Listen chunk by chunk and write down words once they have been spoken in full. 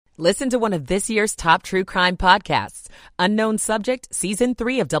Listen to one of this year's top true crime podcasts. Unknown Subject, Season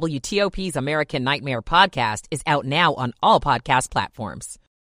 3 of WTOP's American Nightmare podcast is out now on all podcast platforms.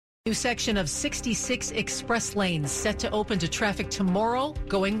 New section of 66 express lanes set to open to traffic tomorrow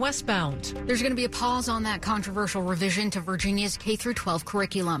going westbound. There's going to be a pause on that controversial revision to Virginia's K-12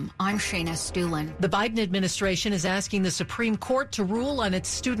 curriculum. I'm Shayna Stulin. The Biden administration is asking the Supreme Court to rule on its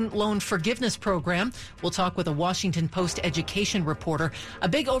student loan forgiveness program. We'll talk with a Washington Post education reporter. A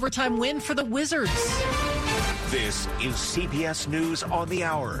big overtime win for the Wizards. This is CBS News on the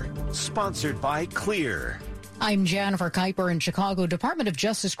Hour, sponsored by Clear. I'm Jennifer Kuiper in Chicago. Department of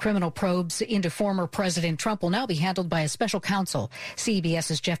Justice criminal probes into former President Trump will now be handled by a special counsel.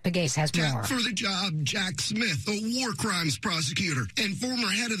 CBS's Jeff Pegues has more. For the job, Jack Smith, a war crimes prosecutor and former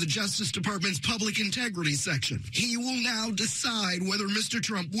head of the Justice Department's Public Integrity Section. He will now decide whether Mr.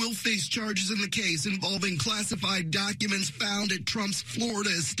 Trump will face charges in the case involving classified documents found at Trump's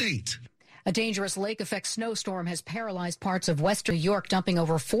Florida estate. A dangerous lake-effect snowstorm has paralyzed parts of western New York, dumping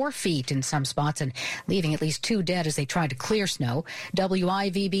over 4 feet in some spots and leaving at least 2 dead as they tried to clear snow.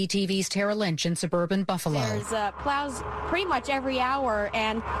 WIVB-TV's Tara Lynch in suburban Buffalo. There's plows pretty much every hour,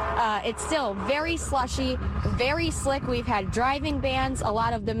 and it's still very slushy, very slick. We've had driving bans. A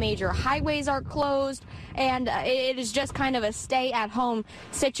lot of the major highways are closed, and it is just kind of a stay-at-home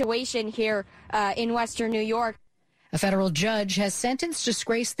situation here in western New York. A federal judge has sentenced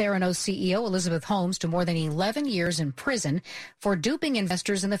disgraced Theranos CEO Elizabeth Holmes to more than 11 years in prison for duping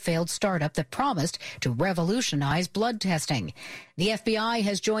investors in the failed startup that promised to revolutionize blood testing. The FBI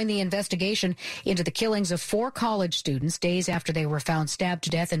has joined the investigation into the killings of 4 college students days after they were found stabbed to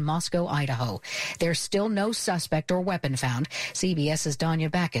death in Moscow, Idaho. There's still no suspect or weapon found. CBS's Danya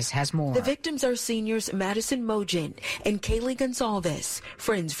Backus has more. The victims are seniors Madison Mogen and Kaylee Gonzalez,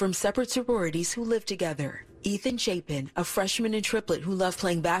 friends from separate sororities who live together. Ethan Chapin, a freshman and triplet who loved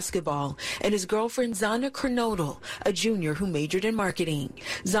playing basketball, and his girlfriend Zana Kernodle, a junior who majored in marketing.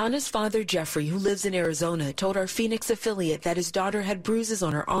 Zana's father, Jeffrey, who lives in Arizona, told our Phoenix affiliate that his daughter had bruises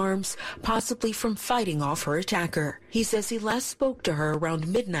on her arms, possibly from fighting off her attacker. He says he last spoke to her around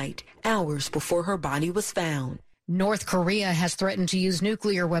midnight, hours before her body was found. North Korea has threatened to use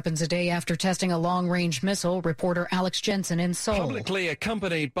nuclear weapons a day after testing a long-range missile. Reporter Alex Jensen in Seoul. Publicly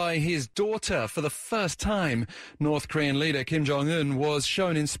accompanied by his daughter for the first time, North Korean leader Kim Jong-un was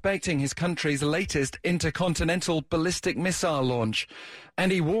shown inspecting his country's latest intercontinental ballistic missile launch.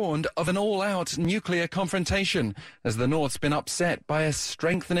 And he warned of an all-out nuclear confrontation as the North's been upset by a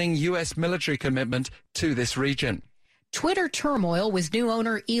strengthening U.S. military commitment to this region. Twitter turmoil with new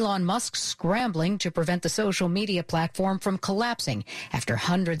owner Elon Musk scrambling to prevent the social media platform from collapsing after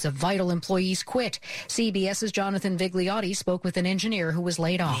hundreds of vital employees quit. CBS's Jonathan Vigliotti spoke with an engineer who was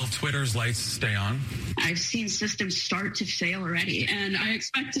laid off. Will Twitter's lights stay on? I've seen systems start to fail already, and I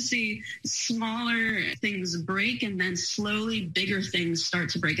expect to see smaller things break and then slowly bigger things start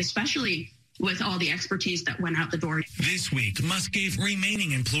to break, especially with all the expertise that went out the door. This week, Musk gave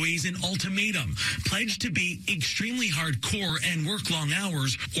remaining employees an ultimatum, pledged to be extremely hardcore and work long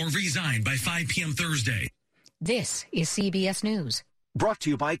hours or resign by 5 p.m. Thursday. This is CBS News. Brought to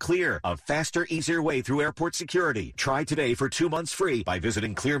you by Clear, a faster, easier way through airport security. Try today for 2 months free by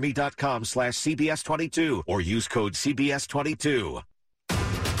visiting clearme.com/CBS22 or use code CBS22.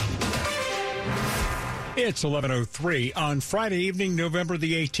 It's 11:03 on Friday evening, November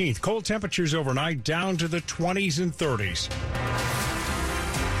the 18th. Cold temperatures overnight down to the 20s and 30s.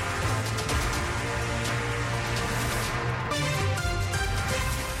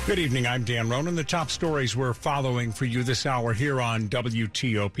 Good evening, I'm Dan Ronan. The top stories we're following for you this hour here on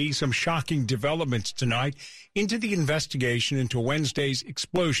WTOP. Some shocking developments tonight into the investigation into Wednesday's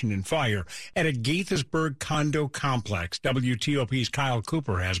explosion and fire at a Gaithersburg condo complex. WTOP's Kyle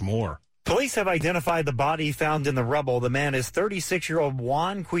Cooper has more. Police have identified the body found in the rubble. The man is 36-year-old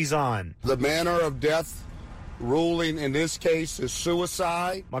Juan Quizon. The manner of death ruling in this case is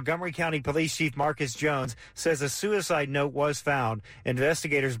suicide. Montgomery County Police Chief Marcus Jones says a suicide note was found.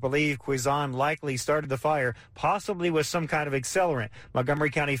 Investigators believe Quizon likely started the fire, possibly with some kind of accelerant.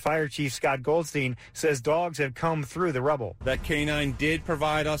 Montgomery County Fire Chief Scott Goldstein says dogs have combed through the rubble. That canine did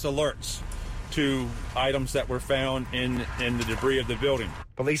provide us alerts to items that were found in the debris of the building.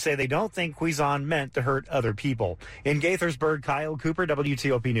 Police say they don't think Quizon meant to hurt other people. In Gaithersburg, Kyle Cooper,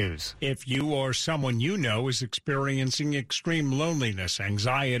 WTOP News. If you or someone you know is experiencing extreme loneliness,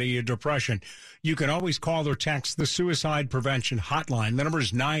 anxiety, or depression, you can always call or text the Suicide Prevention Hotline. The number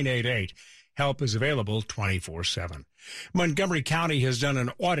is 988. Help is available 24/7. Montgomery County has done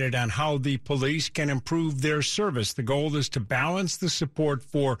an audit on how the police can improve their service. The goal is to balance the support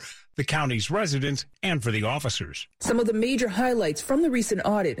for the county's residents and for the officers. Some of the major highlights from the recent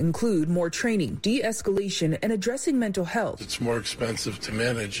audit include more training, de-escalation, and addressing mental health. It's more expensive to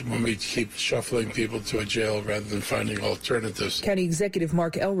manage when we keep shuffling people to a jail rather than finding alternatives. County Executive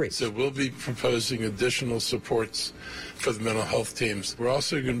Mark Elrich. So we'll be proposing additional supports for the mental health teams. We're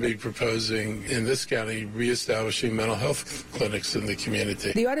also going to be proposing in this county reestablishing mental health clinics in the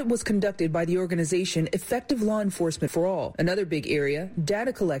community. The audit was conducted by the organization Effective Law Enforcement for All. Another big area,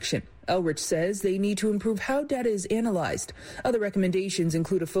 data collection. Elrich says they need to improve how data is analyzed. Other recommendations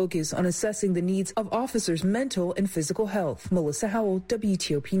include a focus on assessing the needs of officers' mental and physical health. Melissa Howell,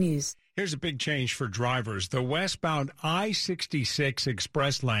 WTOP News. Here's a big change for drivers. The westbound I-66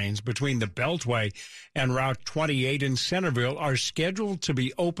 express lanes between the Beltway and Route 28 in Centerville are scheduled to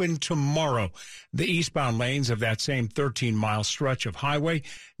be open tomorrow. The eastbound lanes of that same 13-mile stretch of highway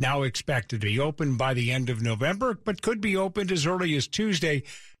now expected to be open by the end of November, but could be opened as early as Tuesday,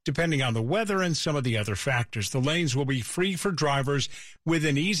 depending on the weather and some of the other factors. The lanes will be free for drivers with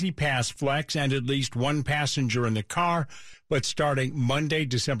an Easy Pass Flex and at least one passenger in the car. But starting Monday,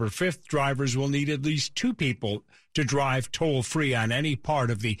 December 5th, drivers will need at least two people to drive toll-free on any part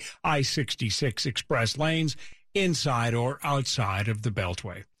of the I-66 express lanes, inside or outside of the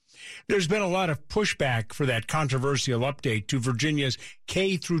Beltway. There's been a lot of pushback for that controversial update to Virginia's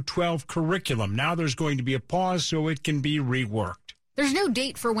K-12 curriculum. Now there's going to be a pause so it can be reworked. There's no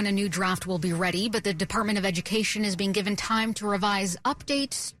date for when a new draft will be ready, but the Department of Education is being given time to revise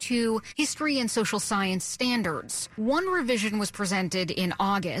updates to history and social science standards. One revision was presented in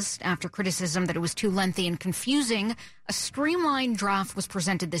August after criticism that it was too lengthy and confusing. A streamlined draft was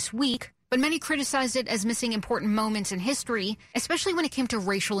presented this week, but many criticized it as missing important moments in history, especially when it came to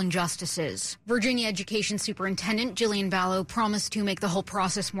racial injustices. Virginia Education Superintendent Jillian Ballo promised to make the whole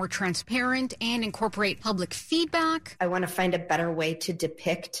process more transparent and incorporate public feedback. I want to find a better way to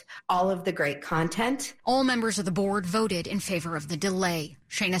depict all of the great content. All members of the board voted in favor of the delay.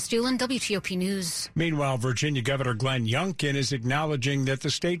 Shayna Stulen, WTOP News. Meanwhile, Virginia Governor Glenn Youngkin is acknowledging that the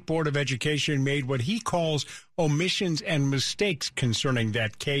State Board of Education made what he calls omissions and mistakes concerning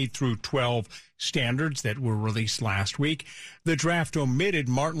that K-12 standards that were released last week. The draft omitted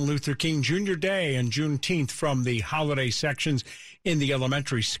Martin Luther King Jr. Day and Juneteenth from the holiday sections in the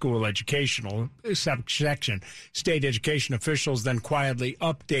elementary school educational section. State education officials then quietly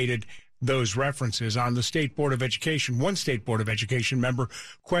updated those references on the State Board of Education. One State Board of Education member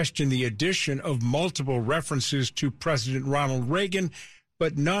questioned the addition of multiple references to President Ronald Reagan,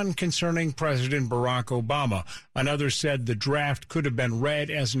 but none concerning President Barack Obama. Another said the draft could have been read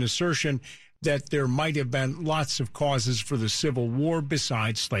as an assertion that there might have been lots of causes for the Civil War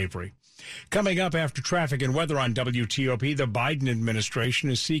besides slavery. Coming up after traffic and weather on WTOP, the Biden administration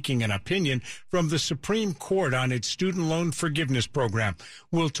is seeking an opinion from the Supreme Court on its student loan forgiveness program.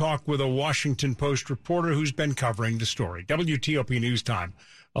 We'll talk with a Washington Post reporter who's been covering the story. WTOP News Time,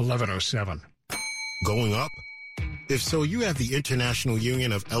 11:07. Going up? If so, you have the International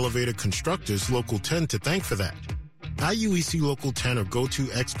Union of Elevator Constructors Local 10 to thank for that. IUEC Local 10 are go-to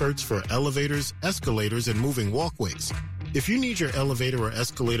experts for elevators, escalators, and moving walkways. If you need your elevator or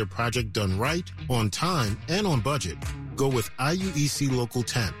escalator project done right, on time, and on budget, go with IUEC Local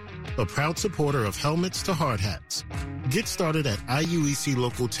 10, a proud supporter of helmets to hard hats. Get started at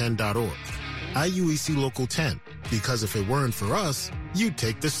IUECLocal10.org. IUEC Local 10, because if it weren't for us, you'd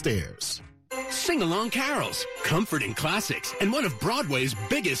take the stairs. Sing-along carols, comforting classics, and one of Broadway's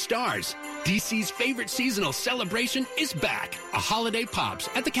biggest stars. DC's favorite seasonal celebration is back, a Holiday Pops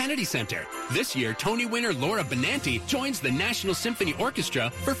at the Kennedy Center. This year, Tony winner Laura Benanti joins the National Symphony Orchestra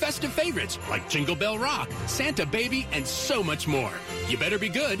for festive favorites like Jingle Bell Rock, Santa Baby, and so much more. You better be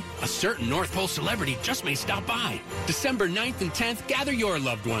good. A certain North Pole celebrity just may stop by. December 9th and 10th, gather your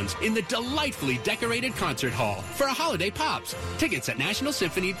loved ones in the delightfully decorated concert hall for a Holiday Pops. Tickets at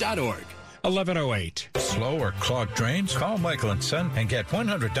nationalsymphony.org. 11:08. Slow or clogged drains? Call Michael & Son and get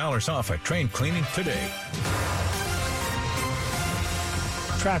 $100 off a drain cleaning today.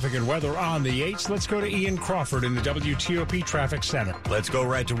 Traffic and weather on the 8s. Let's go to Ian Crawford in the WTOP Traffic Center. Let's go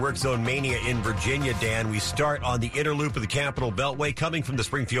right to Work Zone Mania in Virginia, Dan. We start on the inner loop of the Capitol Beltway coming from the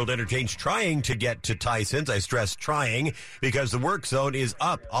Springfield Interchange, trying to get to Tyson's. I stress trying because the work zone is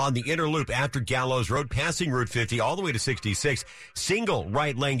up on the inner loop after Gallows Road, passing Route 50 all the way to 66. Single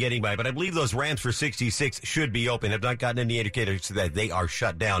right lane getting by, but I believe those ramps for 66 should be open. Have not gotten any indicators that they are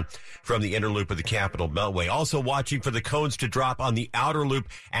shut down from the inner loop of the Capitol Beltway. Also watching for the cones to drop on the outer loop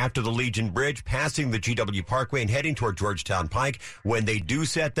after the Legion Bridge, passing the GW Parkway and heading toward Georgetown Pike. When they do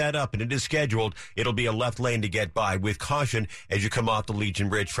set that up, and it is scheduled, it'll be a left lane to get by with caution as you come off the Legion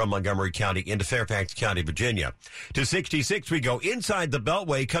Bridge from Montgomery County into Fairfax County, Virginia. To 66, we go inside the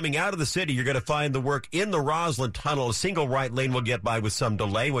Beltway. Coming out of the city, you're going to find the work in the Roslyn Tunnel. A single right lane will get by with some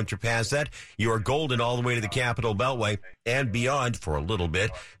delay. Once you're past that, you are golden all the way to the Capitol Beltway and beyond for a little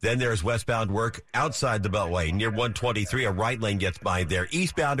bit. Then there's westbound work outside the Beltway. Near 123, a right lane gets by there.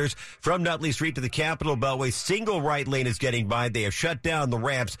 Eastbounders from Nutley Street to the Capitol Beltway, single right lane is getting by. They have shut down the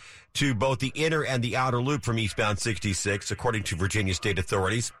ramps to both the inner and the outer loop from eastbound 66, according to Virginia state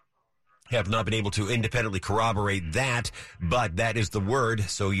authorities. Have not been able to independently corroborate that, but that is the word,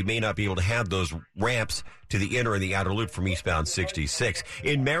 so you may not be able to have those ramps to the inner and the outer loop from eastbound 66.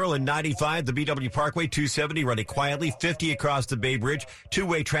 In Maryland, 95, the BW Parkway, 270 running quietly, 50 across the Bay Bridge.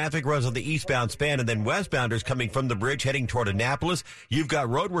 Two-way traffic runs on the eastbound span, and then westbounders coming from the bridge heading toward Annapolis. You've got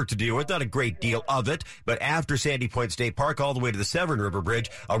road work to deal with, not a great deal of it, but after Sandy Point State Park all the way to the Severn River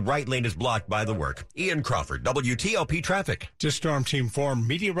Bridge, a right lane is blocked by the work. Ian Crawford, WTOP Traffic. To Storm Team 4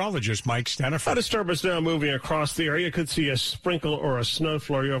 meteorologist Mike Steniford. A disturbance now moving across the area. Could see a sprinkle or a snow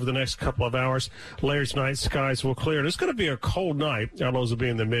flurry over the next couple of hours. Later tonight, skies will clear. It's going to be a cold night. Our lows will be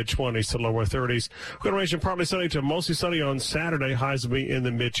in the mid-20s to lower 30s. We're going to range from partly sunny to mostly sunny on Saturday. Highs will be in the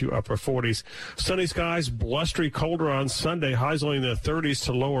mid to upper 40s. Sunny skies, blustery, colder on Sunday. Highs only in the 30s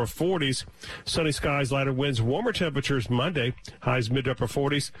to lower 40s. Sunny skies, lighter winds, warmer temperatures Monday. Highs mid to upper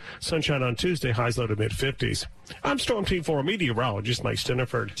 40s. Sunshine on Tuesday. Highs low to mid-50s. I'm Storm Team 4 meteorologist Mike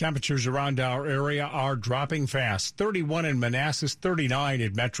Steniford. Temperatures around our area are dropping fast. 31 in Manassas, 39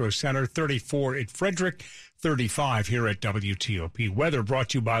 at Metro Center, 34 at Frederick, 35 here at WTOP. Weather brought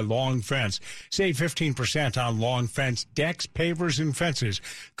to you by Long Fence. Save 15% on Long Fence decks, pavers, and fences.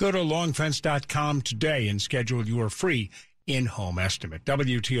 Go to longfence.com today and schedule your free in-home estimate.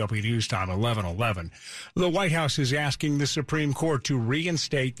 WTOP News Time, 11:11. The White House is asking the Supreme Court to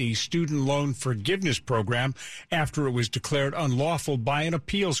reinstate the student loan forgiveness program after it was declared unlawful by an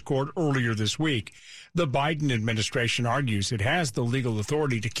appeals court earlier this week. The Biden administration argues it has the legal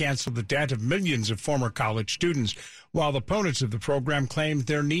authority to cancel the debt of millions of former college students, while opponents of the program claim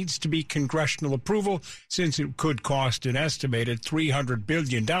there needs to be congressional approval since it could cost an estimated $300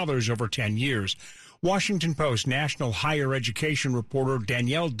 billion over 10 years. Washington Post national higher education reporter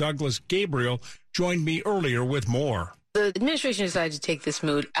Danielle Douglas Gabriel joined me earlier with more. The administration decided to take this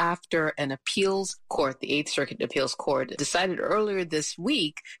mood after an appeals court, the Eighth Circuit Appeals Court, decided earlier this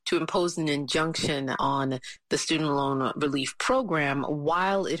week to impose an injunction on the student loan relief program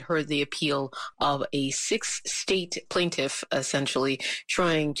while it heard the appeal of a 6-state plaintiff, essentially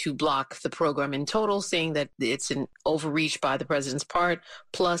trying to block the program in total, saying that it's an overreach by the president's part,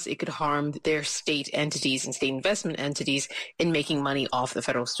 plus it could harm their state entities and state investment entities in making money off the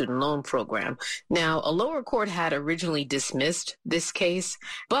federal student loan program. Now, a lower court had originally dismissed this case,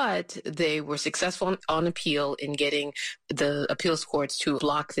 but they were successful on appeal in getting the appeals courts to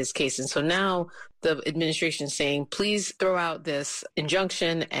block this case. And so now the administration is saying, please throw out this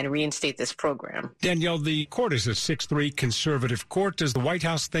injunction and reinstate this program. Danielle, the court is a 6-3 conservative court. Does the White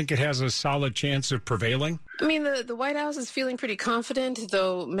House think it has a solid chance of prevailing? I mean, the White House is feeling pretty confident,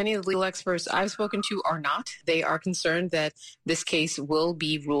 though many of the legal experts I've spoken to are not. They are concerned that this case will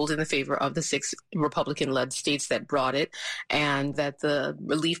be ruled in the favor of the 6 Republican-led states that brought it, and that the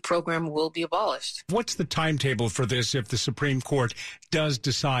relief program will be abolished. What's the timetable for this if the Supreme Court does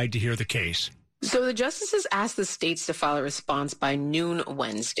decide to hear the case? So the justices asked the states to file a response by noon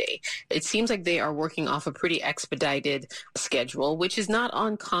Wednesday. It seems like they are working off a pretty expedited schedule, which is not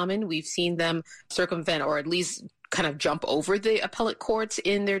uncommon. We've seen them circumvent or at least kind of jump over the appellate courts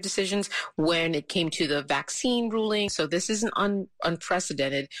in their decisions when it came to the vaccine ruling. So this isn't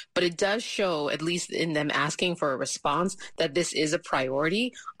unprecedented, but it does show, at least in them asking for a response, that this is a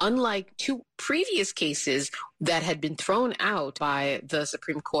priority, unlike 2 previous cases that had been thrown out by the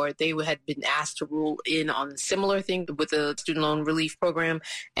Supreme Court. They had been asked to rule in on a similar thing with the student loan relief program,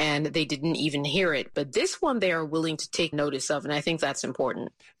 and they didn't even hear it. But this one they are willing to take notice of, and I think that's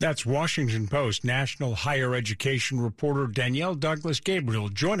important. That's Washington Post national higher education reporter Danielle Douglas Gabriel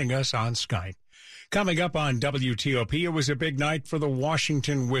joining us on Skype. Coming up on WTOP, it was a big night for the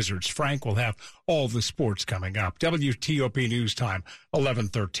Washington Wizards. Frank will have all the sports coming up. WTOP News Time,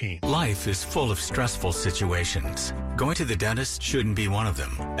 11:13. Life is full of stressful situations. Going to the dentist shouldn't be one of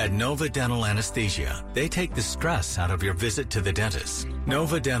them. At Nova Dental Anesthesia, they take the stress out of your visit to the dentist.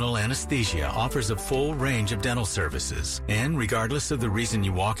 Nova Dental Anesthesia offers a full range of dental services, and regardless of the reason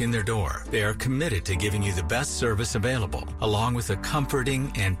you walk in their door, they are committed to giving you the best service available, along with a comforting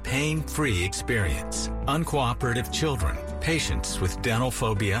and pain-free experience. kids, uncooperative children, patients with dental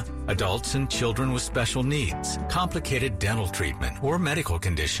phobia, adults and children with special needs, complicated dental treatment, or medical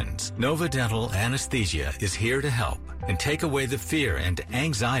conditions. Nova Dental Anesthesia is here to help and take away the fear and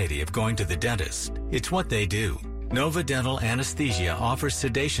anxiety of going to the dentist. It's what they do. Nova Dental Anesthesia offers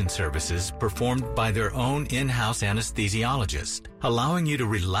sedation services performed by their own in-house anesthesiologist, allowing you to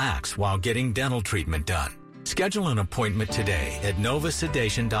relax while getting dental treatment done. Schedule an appointment today at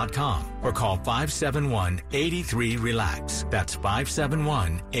novasedation.com or call 571-83-RELAX. That's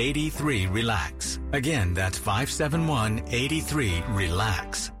 571-83-RELAX. Again, that's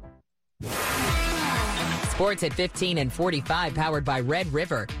 571-83-RELAX. Sports at 15 and 45, powered by Red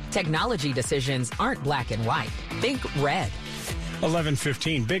River. Technology decisions aren't black and white. Think red.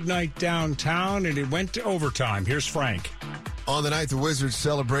 11:15, big night downtown, and it went to overtime. Here's Frank. On the night the Wizards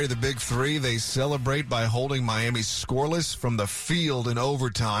celebrated the Big Three, they celebrate by holding Miami scoreless from the field in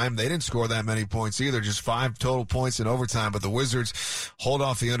overtime. They didn't score that many points either, just 5 total points in overtime, but the Wizards hold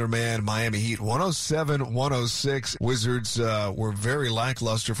off the undermanned Miami Heat 107-106. Wizards were very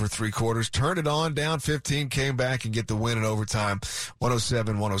lackluster for 3 quarters, turned it on, down 15, came back and get the win in overtime.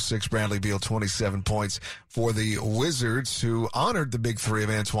 107-106, Bradley Beal 27 points for the Wizards, who honored the Big Three of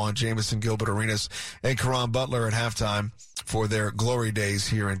Antoine Jameson, Gilbert Arenas, and Caron Butler at halftime for their glory days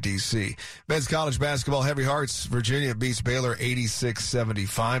here in D.C. Men's college basketball, Heavy Hearts. Virginia beats Baylor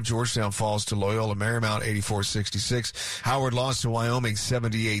 86-75. Georgetown falls to Loyola Marymount 84-66. Howard lost to Wyoming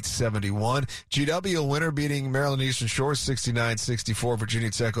 78-71. GW winner beating Maryland Eastern Shore 69-64.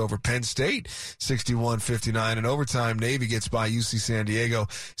 Virginia Tech over Penn State 61-59. In overtime, Navy gets by UC San Diego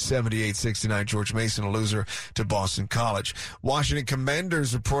 78-69. George Mason a loser to Boston College. Washington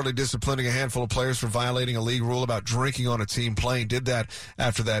Commanders reportedly disciplining a handful of players for violating a league rule about drinking on a team plane. Did that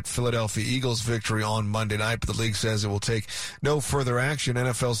after that Philadelphia Eagles victory on Monday night, but the league says it will take no further action.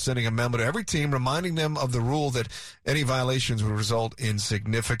 NFL sending a memo to every team reminding them of the rule that any violations would result in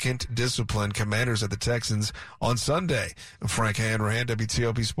significant discipline. Commanders at the Texans on Sunday. Frank Hanrahan,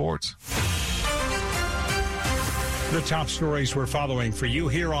 WTOP Sports. The top stories we're following for you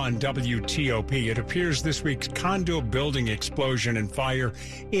here on WTOP. It appears this week's condo building explosion and fire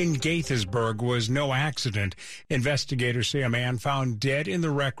in Gaithersburg was no accident. Investigators say a man found dead in the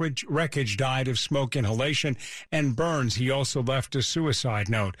wreckage died of smoke inhalation and burns. He also left a suicide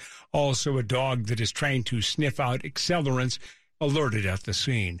note. Also, a dog that is trained to sniff out accelerants alerted at the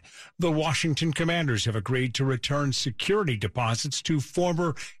scene. The Washington Commanders have agreed to return security deposits to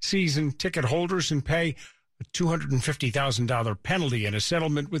former season ticket holders and pay a $250,000 penalty in a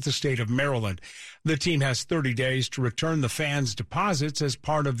settlement with the state of Maryland. The team has 30 days to return the fans' deposits as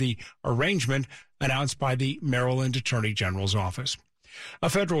part of the arrangement announced by the Maryland Attorney General's office. A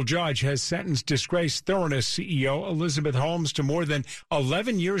federal judge has sentenced disgraced Theranos CEO Elizabeth Holmes to more than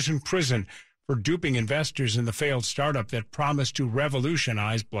 11 years in prison for duping investors in the failed startup that promised to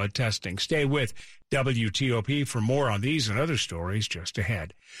revolutionize blood testing. Stay with WTOP for more on these and other stories just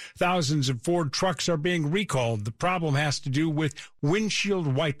ahead. Thousands of Ford trucks are being recalled. The problem has to do with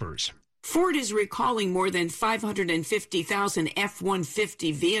windshield wipers. Ford is recalling more than 550,000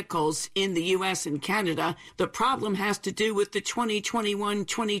 F-150 vehicles in the U.S. and Canada. The problem has to do with the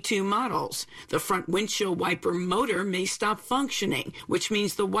 2021-22 models. The front windshield wiper motor may stop functioning, which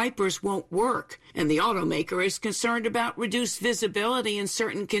means the wipers won't work. And the automaker is concerned about reduced visibility in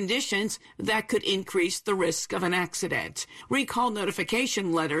certain conditions that could increase the risk of an accident. Recall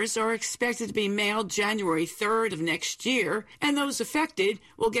notification letters are expected to be mailed January 3rd of next year, and those affected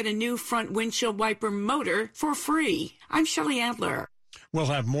will get a new front windshield wiper motor for free. I'm Shelley Adler. We'll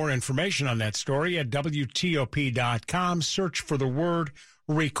have more information on that story at WTOP.com. Search for the word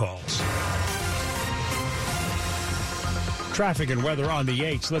recalls. Traffic and weather on the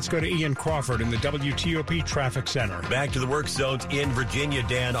 8s. Let's go to Ian Crawford in the WTOP Traffic Center. Back to the work zones in Virginia,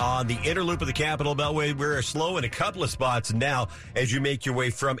 Dan. On the inner loop of the Capitol Beltway, we're slow in a couple of spots now as you make your way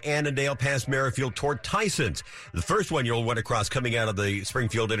from Annandale past Merrifield toward Tysons. The first one you'll want to cross coming out of the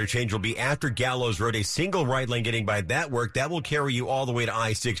Springfield interchange will be after Gallows Road, a single right lane getting by that work. That will carry you all the way to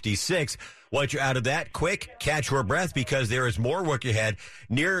I-66. Once you're out of that, quick, catch your breath because there is more work ahead.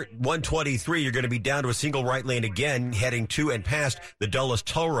 Near 123, you're going to be down to a single right lane again, heading to and past the Dulles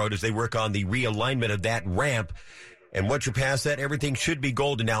Toll Road as they work on the realignment of that ramp. And once you're past that, everything should be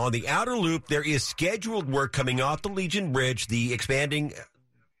golden. Now, on the outer loop, there is scheduled work coming off the Legion Bridge, the expanding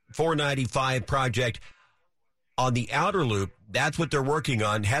 495 project on the outer loop. That's what they're working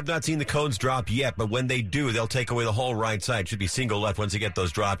on. Have not seen the cones drop yet, but when they do, they'll take away the whole right side. Should be single left once they get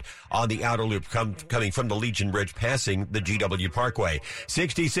those dropped on the outer loop coming from the Legion Bridge, passing the GW Parkway.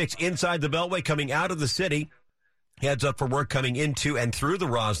 66 inside the Beltway coming out of the city. Heads up for work coming into and through the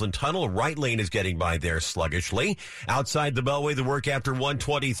Roslyn Tunnel. Right lane is getting by there sluggishly. Outside the Beltway, the work after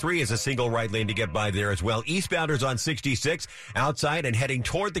 123 is a single right lane to get by there as well. Eastbounders on 66 outside and heading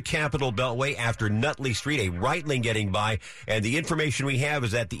toward the Capitol Beltway after Nutley Street, a right lane getting by. And the information we have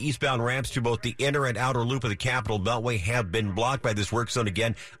is that the eastbound ramps to both the inner and outer loop of the Capitol Beltway have been blocked by this work zone.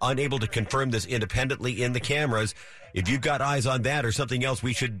 Again, unable to confirm this independently in the cameras. If you've got eyes on that or something else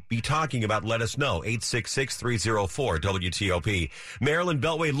we should be talking about, let us know. 866-304-WTOP. Maryland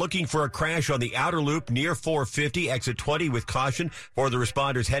Beltway looking for a crash on the outer loop near 450, exit 20 with caution for the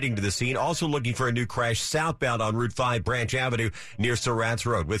responders heading to the scene. Also looking for a new crash southbound on Route 5 Branch Avenue near Surratt's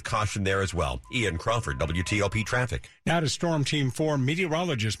Road with caution there as well. Ian Crawford, WTOP Traffic. Now to Storm Team 4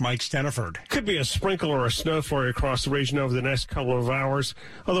 meteorologist Mike Steniford. Could be a sprinkle or a snow flurry across the region over the next couple of hours.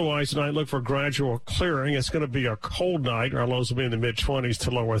 Otherwise, tonight look for gradual clearing. It's going to be a cold night. Our lows will be in the mid-20s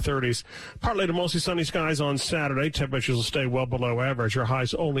to lower 30s. Partly to mostly sunny skies on Saturday. Temperatures will stay well below average. Our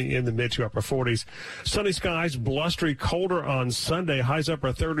highs only in the mid to upper 40s. Sunny skies, blustery, colder on Sunday. Highs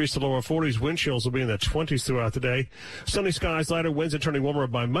upper 30s to lower 40s. Wind chills will be in the 20s throughout the day. Sunny skies, lighter winds, and turning warmer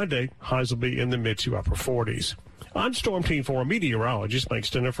by Monday. Highs will be in the mid to upper 40s. I'm Storm Team 4 meteorologist Mike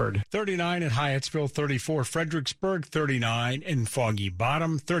Steniford. 39 at Hyattsville, 34 Fredericksburg, 39 in Foggy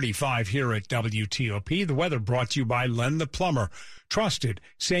Bottom, 35 here at WTOP. The weather brought to you by Len the Plumber. Trusted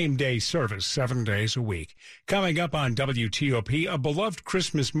same-day service 7 days a week. Coming up on WTOP, a beloved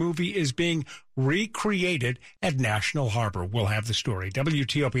Christmas movie is being recreated at National Harbor. We'll have the story.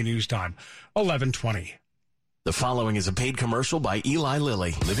 WTOP News Time, 11:20. The following is a paid commercial by Eli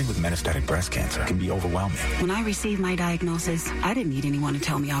Lilly. Living with metastatic breast cancer can be overwhelming. When I received my diagnosis, I didn't need anyone to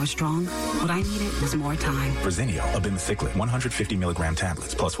tell me I was strong. What I needed was more time. Verzenio, abemaciclib, 150 milligram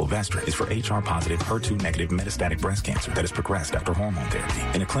tablets plus fulvestrant is for HR-positive, HER2-negative metastatic breast cancer that has progressed after hormone therapy.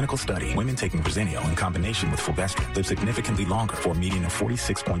 In a clinical study, women taking Verzenio in combination with fulvestrant live significantly longer for a median of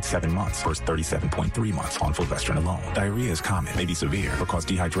 46.7 months versus 37.3 months on fulvestrant alone. Diarrhea is common, may be severe, or cause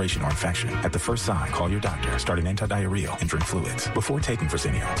dehydration or infection. At the first sign, call your doctor. Start an antidiarrheal and drink fluids. Before taking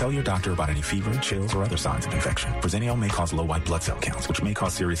Verzenio, tell your doctor about any fever, chills, or other signs of infection. Verzenio may cause low white blood cell counts, which may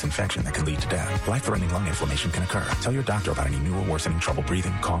cause serious infection that can lead to death. Life-threatening lung inflammation can occur. Tell your doctor about any new or worsening trouble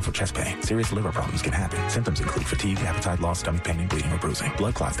breathing, cough, or chest pain. Serious liver problems can happen. Symptoms include fatigue, appetite loss, stomach pain, and bleeding or bruising.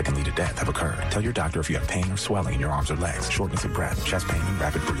 Blood clots that can lead to death have occurred. Tell your doctor if you have pain or swelling in your arms or legs, shortness of breath, chest pain, and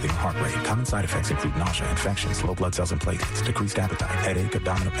rapid breathing or heart rate. Common side effects include nausea, infections, low blood cells and platelets, decreased appetite, headache,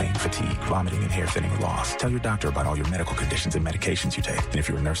 abdominal pain, fatigue, vomiting, and hair thinning or loss. Tell your doctor about all your medical conditions and medications you take, and if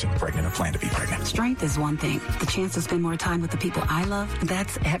you're nursing, pregnant, or plan to be pregnant. Strength is one thing. The chance to spend more time with the people I love,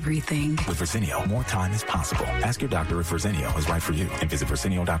 that's everything. With Verzenio, more time is possible. Ask your doctor if Verzenio is right for you and visit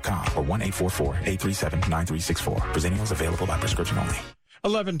Verzenio.com or 1-844-837-9364. Verzenio is available by prescription only.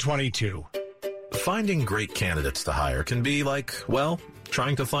 11:22. Finding great candidates to hire can be like, well,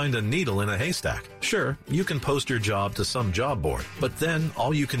 trying to find a needle in a haystack. Sure, you can post your job to some job board, but then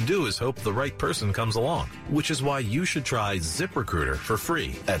all you can do is hope the right person comes along, which is why you should try ZipRecruiter for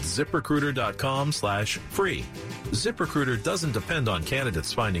free at ZipRecruiter.com/free. ZipRecruiter doesn't depend on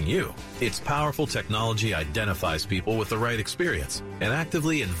candidates finding you. Its powerful technology identifies people with the right experience and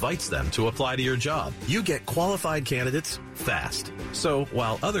actively invites them to apply to your job. You get qualified candidates fast. So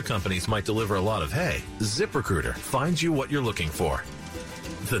while other companies might deliver a lot of hay, ZipRecruiter finds you what you're looking for.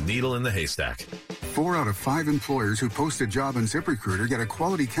 The needle in the haystack. 4 out of 5 employers who post a job on ZipRecruiter get a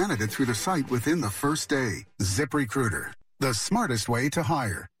quality candidate through the site within the first day. ZipRecruiter, the smartest way to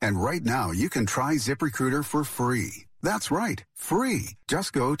hire. And right now, you can try ZipRecruiter for free. That's right, free.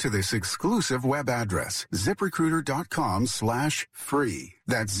 Just go to this exclusive web address, ZipRecruiter.com/free.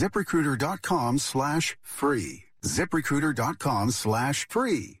 That's ZipRecruiter.com/free.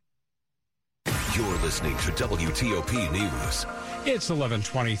 ZipRecruiter.com/free. You're listening to WTOP News. It's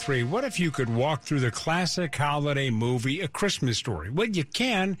 11:23. What if you could walk through the classic holiday movie, A Christmas Story? Well, you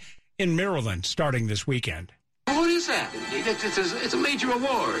can in Maryland starting this weekend. What is that? It's a major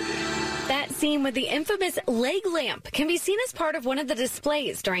award. That scene with the infamous leg lamp can be seen as part of one of the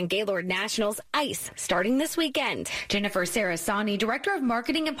displays during Gaylord National's ICE starting this weekend. Jennifer Sarasani, Director of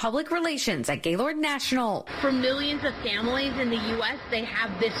Marketing and Public Relations at Gaylord National. For millions of families in the U.S., they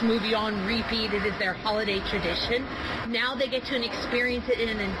have this movie on repeat. It is their holiday tradition. Now they get to experience it in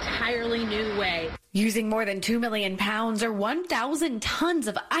an entirely new way. Using more than 2 million pounds or 1,000 tons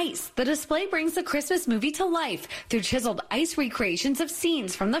of ice, the display brings the Christmas movie to life through chiseled ice recreations of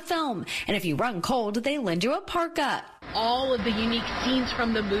scenes from the film. And if you run cold, they lend you a parka. All of the unique scenes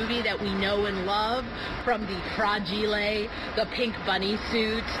from the movie that we know and love, from the fragile, the pink bunny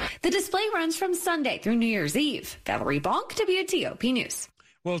suit. The display runs from Sunday through New Year's Eve. Valerie Bonk, WTOP News.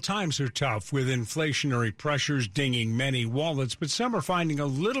 Well, times are tough with inflationary pressures dinging many wallets, but some are finding a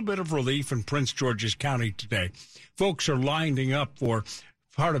little bit of relief in Prince George's County today. Folks are lining up for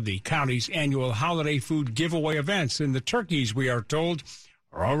part of the county's annual holiday food giveaway events, and the turkeys, we are told,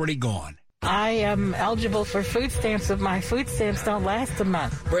 are already gone. I am eligible for food stamps, but my food stamps don't last a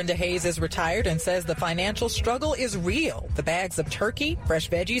month. Brenda Hayes is retired and says the financial struggle is real. The bags of turkey, fresh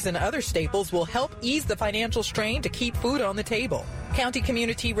veggies, and other staples will help ease the financial strain to keep food on the table. County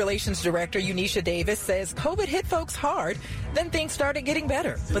Community Relations Director Unisha Davis says COVID hit folks hard, then things started getting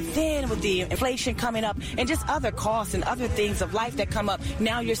better. But then with the inflation coming up and just other costs and other things of life that come up,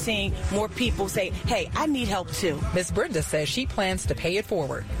 now you're seeing more people say, hey, I need help too. Ms. Brenda says she plans to pay it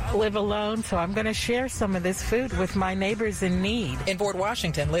forward. Live alone, so I'm going to share some of this food with my neighbors in need. In Fort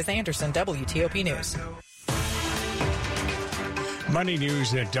Washington, Liz Anderson, WTOP News. Money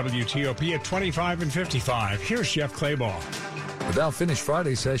news at WTOP at 25 and 55. Here's Jeff Claybaugh. The Dow finished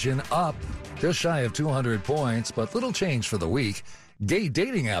Friday session up just shy of 200 points, but little change for the week. Gay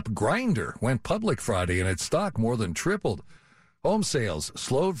dating app Grindr went public Friday, and its stock more than tripled. Home sales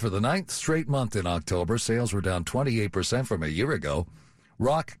slowed for the 9th straight month in October. Sales were down 28% from a year ago.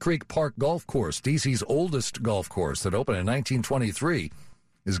 Rock Creek Park Golf Course, D.C.'s oldest golf course that opened in 1923,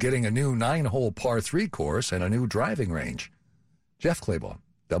 is getting a new 9-hole par 3 course and a new driving range. Jeff Claybaugh,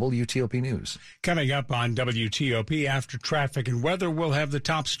 WTOP News. Coming up on WTOP after traffic and weather, we'll have the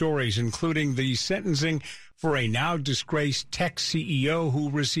top stories, including the sentencing for a now disgraced tech CEO who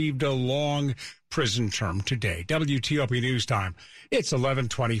received a long prison term today. WTOP News Time. It's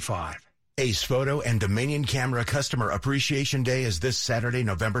 11:25. Ace Photo and Dominion Camera Customer Appreciation Day is this Saturday,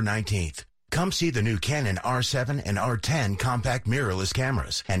 November 19th. Come see the new Canon R7 and R10 compact mirrorless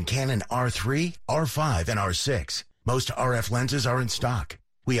cameras and Canon R3, R5, and R6. Most RF lenses are in stock.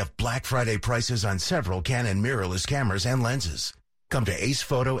 We have Black Friday prices on several Canon mirrorless cameras and lenses. Come to Ace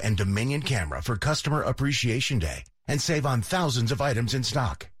Photo and Dominion Camera for Customer Appreciation Day and save on thousands of items in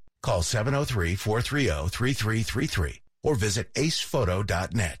stock. Call 703-430-3333 or visit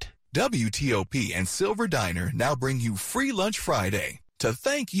acephoto.net. WTOP and Silver Diner now bring you Free Lunch Friday to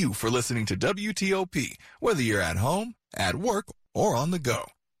thank you for listening to WTOP, whether you're at home, at work, or on the go.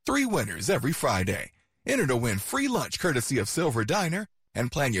 3 winners every Friday. Enter to win free lunch courtesy of Silver Diner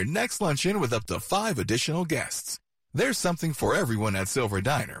and plan your next luncheon with up to 5 additional guests. There's something for everyone at Silver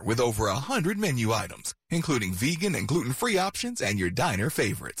Diner with over 100 menu items, including vegan and gluten-free options and your diner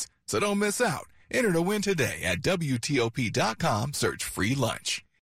favorites. So don't miss out. Enter to win today at WTOP.com. Search free lunch.